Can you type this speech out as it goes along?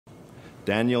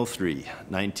Daniel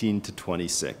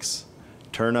 3:19-26.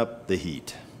 Turn up the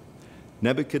heat.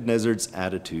 Nebuchadnezzar's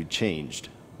attitude changed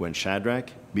when Shadrach,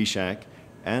 Meshach,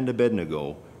 and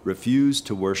Abednego refused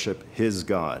to worship his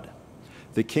God.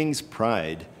 The king's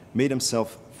pride made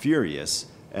himself furious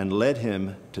and led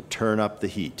him to turn up the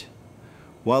heat.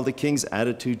 While the king's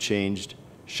attitude changed,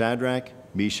 Shadrach,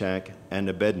 Meshach, and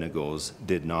Abednego's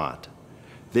did not.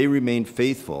 They remained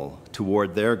faithful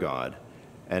toward their God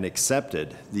and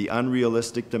accepted the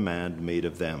unrealistic demand made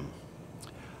of them.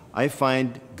 I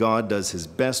find God does his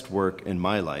best work in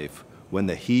my life when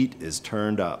the heat is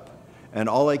turned up, and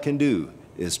all I can do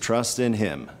is trust in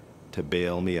him to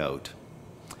bail me out.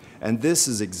 And this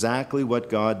is exactly what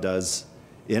God does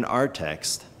in our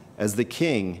text as the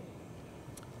king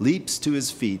leaps to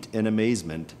his feet in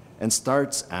amazement and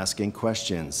starts asking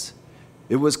questions.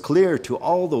 It was clear to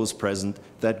all those present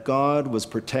that God was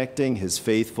protecting his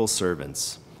faithful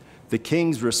servants. The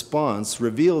king's response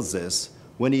reveals this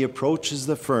when he approaches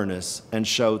the furnace and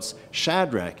shouts,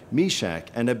 "Shadrach, Meshach,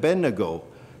 and Abednego,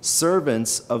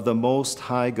 servants of the Most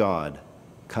High God,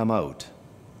 come out."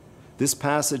 This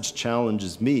passage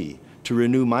challenges me to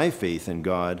renew my faith in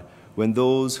God when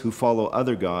those who follow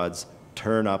other gods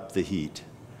turn up the heat.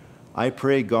 I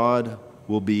pray God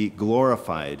will be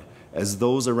glorified as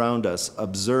those around us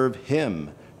observe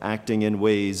him acting in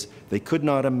ways they could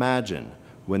not imagine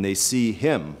when they see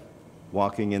him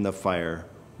walking in the fire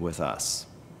with us.